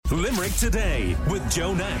Limerick Today with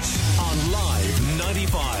Joe Nash on Live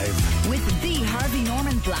 95. With the Harvey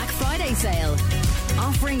Norman Black Friday sale.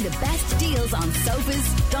 Offering the best deals on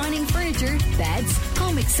sofas, dining furniture, beds,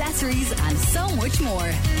 home accessories and so much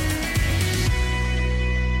more.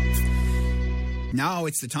 Now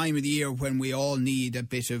it's the time of the year when we all need a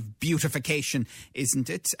bit of beautification, isn't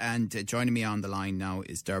it? And joining me on the line now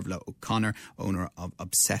is Dervla O'Connor, owner of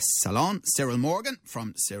Obsessed Salon. Cyril Morgan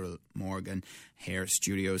from Cyril Morgan Hair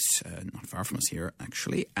Studios, not far from us here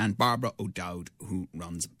actually. And Barbara O'Dowd, who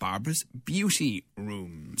runs Barbara's Beauty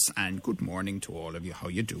Rooms. And good morning to all of you. How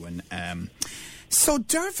you doing? So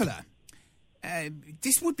Dervla,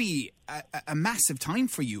 this would be a massive time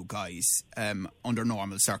for you guys under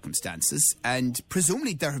normal circumstances, and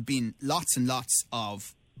presumably there have been lots and lots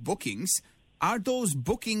of bookings. Are those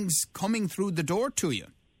bookings coming through the door to you?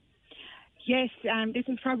 Yes, this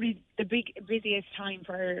is probably the busiest time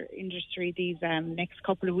for our industry these next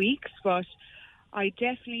couple of weeks, but I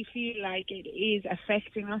definitely feel like it is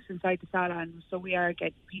affecting us inside the salon. So we are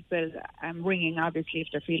getting people ringing, obviously, if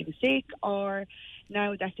they're feeling sick, or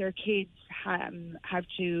now that their kids have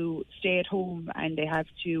to stay at home and they have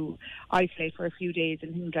to isolate for a few days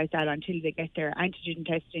and things like that until they get their antigen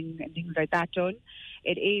testing and things like that done.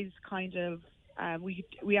 It is kind of,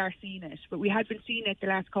 we are seeing it, but we had been seeing it the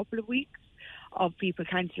last couple of weeks of people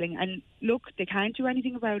cancelling. And look, they can't do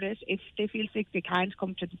anything about it. If they feel sick, they can't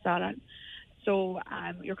come to the salon. So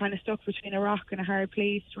you're kind of stuck between a rock and a hard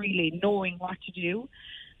place, really, knowing what to do.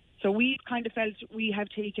 So we kind of felt we have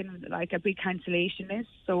taken like a big cancellation list.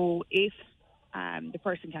 So if the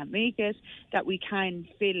person can't make it, that we can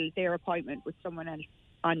fill their appointment with someone else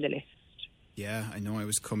on the list. Yeah, I know I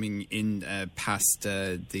was coming in past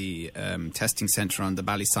the testing centre on the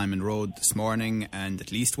Ballysimon Road this morning, and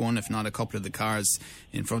at least one, if not a couple of the cars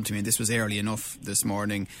in front of me, and this was early enough this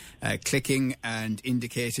morning, clicking and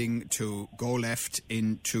indicating to go left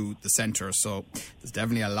into the centre. So there's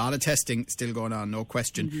definitely a lot of testing still going on, no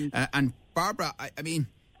question. Mm-hmm. And Barbara, I mean,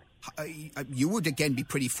 you would again be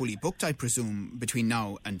pretty fully booked, I presume, between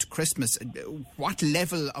now and Christmas. What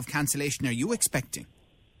level of cancellation are you expecting?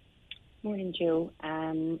 Morning, Joe.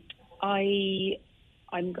 I'm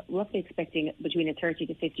roughly expecting between a 30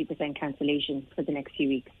 to 50% cancellation for the next few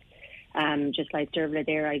weeks. Just like Dervla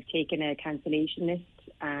there, I've taken a cancellation list,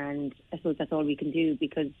 and I suppose that's all we can do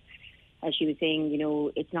because, as she was saying, you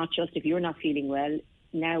know, it's not just if you're not feeling well.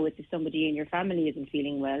 Now it's if somebody in your family isn't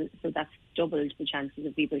feeling well, so that's doubled the chances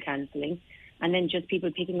of people cancelling. And then just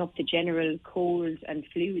people picking up the general cold and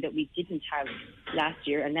flu that we didn't have last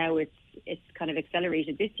year, and now it's kind of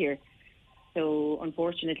accelerated this year. So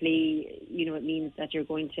unfortunately, you know, it means that your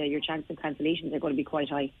chance of cancellations are going to be quite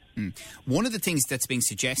high. One of the things that's being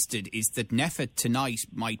suggested is that NPHET tonight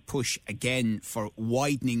might push again for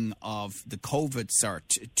widening of the COVID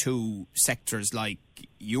cert to sectors like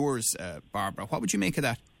yours, Barbara. What would you make of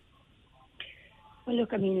that? Well,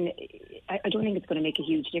 look, I mean, I don't think it's going to make a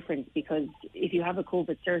huge difference because if you have a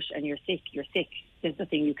COVID cert and you're sick, you're sick. There's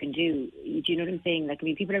nothing you can do. Do you know what I'm saying? Like, I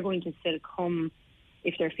mean, people are going to still come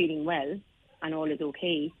if they're feeling well and all is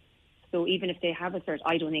okay. So even if they have a cert,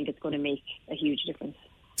 I don't think it's going to make a huge difference.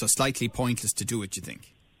 So slightly pointless to do it, you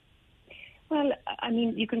think? Well, I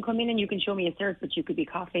mean, you can come in and you can show me a cert, but you could be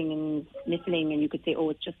coughing and sniffling and you could say,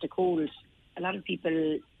 oh, it's just a cold. A lot of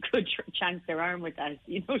people could chance their arm with that,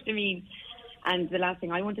 you know what I mean? And the last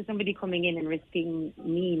thing I want is somebody coming in and risking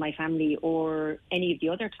me, my family, or any of the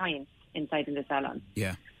other clients inside in the salon.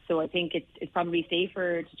 Yeah. So I think it's probably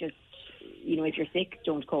safer to just, you know, if you're sick,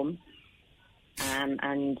 don't come.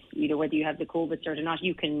 And, you know, whether you have the COVID cert or not,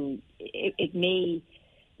 it may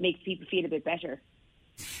make people feel a bit better.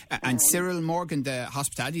 And Cyril Morgan, the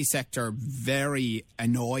hospitality sector, very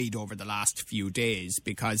annoyed over the last few days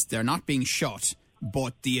because they're not being shut,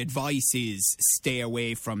 but the advice is stay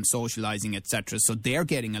away from socialising, etc. So they're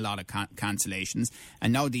getting a lot of cancellations.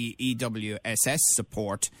 And now the EWSS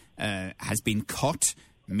support has been cut.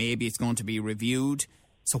 Maybe it's going to be reviewed.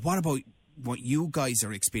 So what about what you guys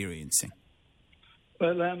are experiencing?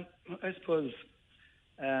 Well, I suppose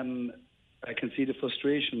I can see the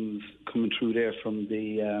frustrations coming through there from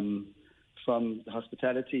the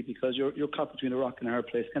hospitality because you're caught between a rock and a hard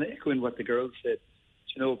place. Kind of echoing what the girls said.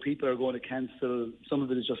 You know, people are going to cancel. Some of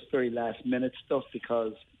it is just very last minute stuff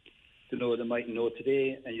because you know they might know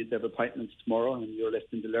today and you'd have appointments tomorrow and you're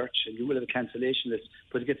left in the lurch and you will have a cancellation list.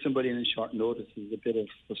 But to get somebody in short notice is a bit of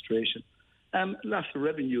frustration. Loss of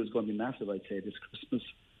revenue is going to be massive, I'd say, this Christmas.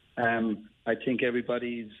 I think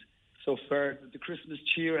everybody's so far, the Christmas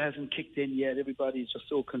cheer hasn't kicked in yet. Everybody's just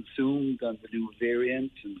so consumed on the new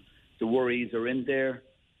variant and the worries are in there,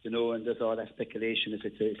 you know, and there's all that speculation if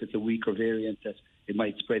it's a weaker variant that it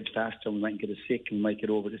might spread faster, we might get us sick, and we might get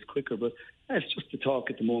over this quicker. But that's just the talk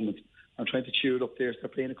at the moment. I'm trying to cheer it up there,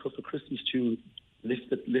 start playing a couple of Christmas tunes, lift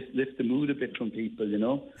the mood a bit from people, you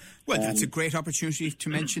know. Well, that's a great opportunity to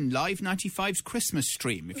mention Live 95's Christmas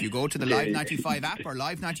stream. If you go to the Live 95 app or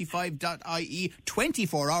live95.ie,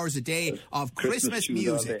 24 hours a day of Christmas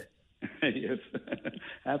music. Yes,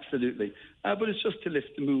 absolutely. But it's just to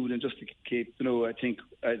lift the mood and just to keep, you know, I think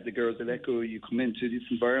the girls will echo, you come into this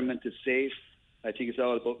environment, it's safe. I think it's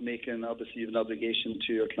all about making, obviously, you have an obligation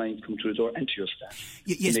to your clients come through the door and to your staff.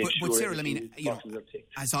 Yes, but Cyril, I mean, you know,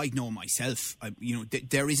 as I know myself, you know,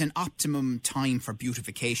 there is an optimum time for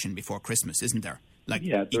beautification before Christmas, isn't there? Like,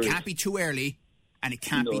 it can't be too early and it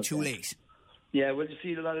can't be too late. Yeah, well, you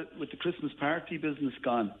see, a lot of, with the Christmas party business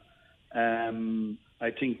gone, I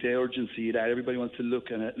think the urgency that everybody wants to look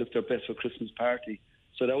their best for Christmas party.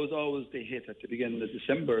 So that was always the hit at the beginning of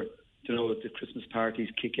December. You know, the Christmas parties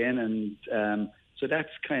kick in, and so that's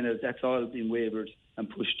all been wavered and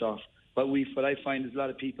pushed off. But what I find is a lot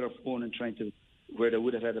of people are phoning trying to, where they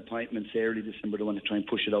would have had appointments early December, they want to try and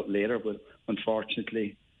push it out later. But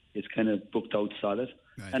unfortunately, it's kind of booked out solid.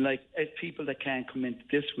 Right. And like, if people that can't come in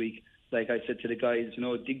this week, like I said to the guys, you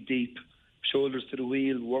know, dig deep, shoulders to the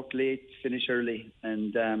wheel, work late, finish early,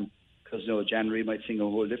 and because, you know, January might sing a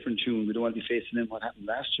whole different tune. We don't want to be facing in what happened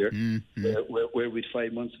last year, where we'd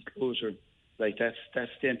 5 months of closure. Like,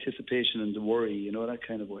 that's the anticipation and the worry, you know, that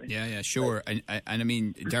kind of worry. Yeah, sure. And I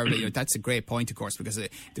mean, Dervla, you know, that's a great point, of course, because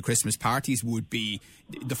the Christmas parties would be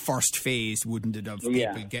the first phase, wouldn't it, of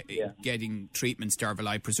people getting treatments, Dervla?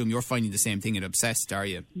 I presume you're finding the same thing at Obsessed, are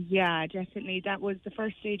you? Yeah, definitely. That was the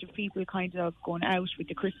first stage of people kind of going out with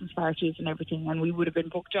the Christmas parties and everything, and we would have been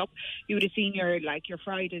booked up. You would have seen your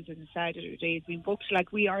Fridays and Saturdays being booked.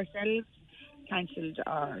 Like, we ourselves cancelled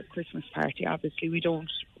our Christmas party. Obviously, we don't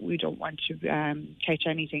want to catch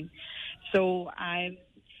anything. So,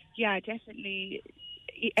 definitely,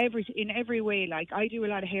 in every way. Like, I do a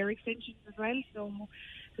lot of hair extensions as well. So,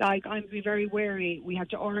 like, I'm be very wary. We have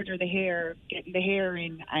to order the hair, getting the hair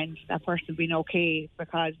in, and that person being okay,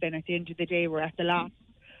 because then at the end of the day, we're at the loss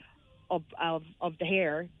of the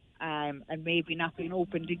hair, and maybe not being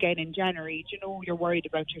opened again in January. You know, you're worried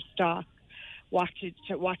about your stock. What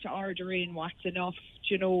to order in, what's enough,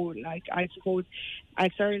 you know, like, I suppose, as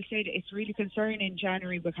Cyril said, it's really concerning in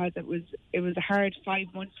January because it was a hard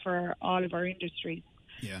 5 months for all of our industries.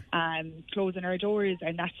 Yeah. Closing our doors,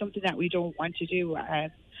 and that's something that we don't want to do.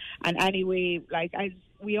 And anyway, like, as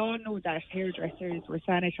we all know that hairdressers, we're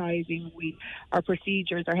sanitising, our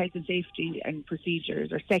procedures, our health and safety and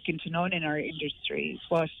procedures are second to none in our industry.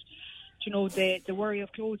 But, you know, the worry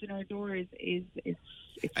of closing our doors is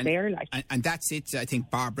there, like. And that's it, I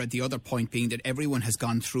think, Barbara. The other point being that everyone has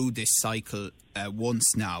gone through this cycle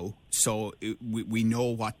once now, so we know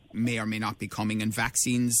what may or may not be coming. And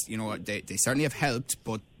vaccines, you know, they certainly have helped,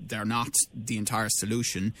 but they're not the entire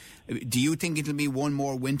solution. Do you think it'll be one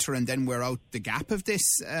more winter and then we're out the gap of this,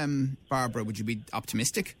 Barbara? Would you be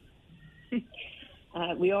optimistic?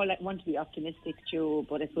 We all want to be optimistic, Joe,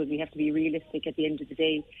 but I suppose we have to be realistic at the end of the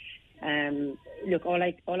day. Look, all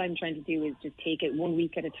I'm trying to do is just take it 1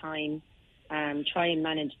 week at a time, try and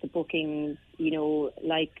manage the bookings, you know,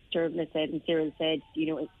 like Dervla said and Cyril said, you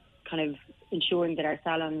know, kind of ensuring that our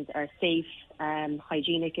salons are safe,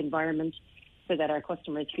 hygienic environment so that our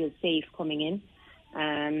customers feel safe coming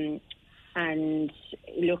in. And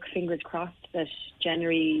look, fingers crossed that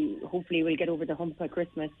January, hopefully we'll get over the hump by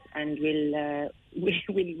Christmas and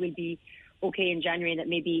we'll be okay in January, and that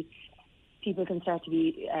maybe people can start to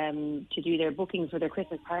do their bookings for their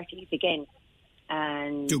Christmas parties again.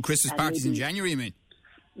 And do Christmas parties in January, you mean?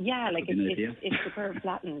 Yeah, like if the curve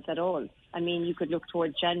flattens at all. I mean, you could look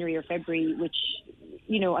towards January or February, which,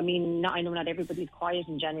 you know, I mean, I know not everybody's quiet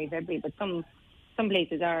in January, February, but some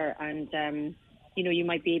places are, and you know, you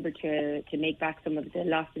might be able to make back some of the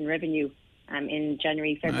loss in revenue in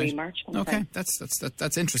January, February, March. Okay,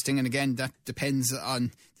 that's interesting. And again, that depends on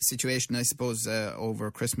the situation, I suppose,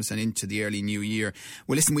 over Christmas and into the early new year.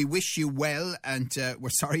 Well, listen, we wish you well, and we're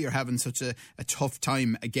sorry you're having such a tough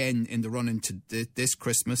time again in the run into this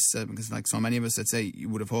Christmas, because like so many of us, I'd say you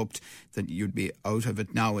would have hoped that you'd be out of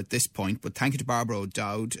it now at this point. But thank you to Barbara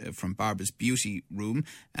O'Dowd from Barbara's Beauty Room.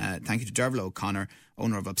 Thank you to Dervla O'Connor,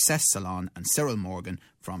 owner of Obsessed Salon, and Cyril Morgan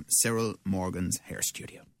from Cyril Morgan's Hair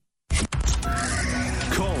Studio.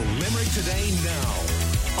 Call Limerick today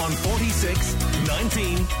now on 46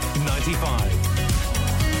 19 95.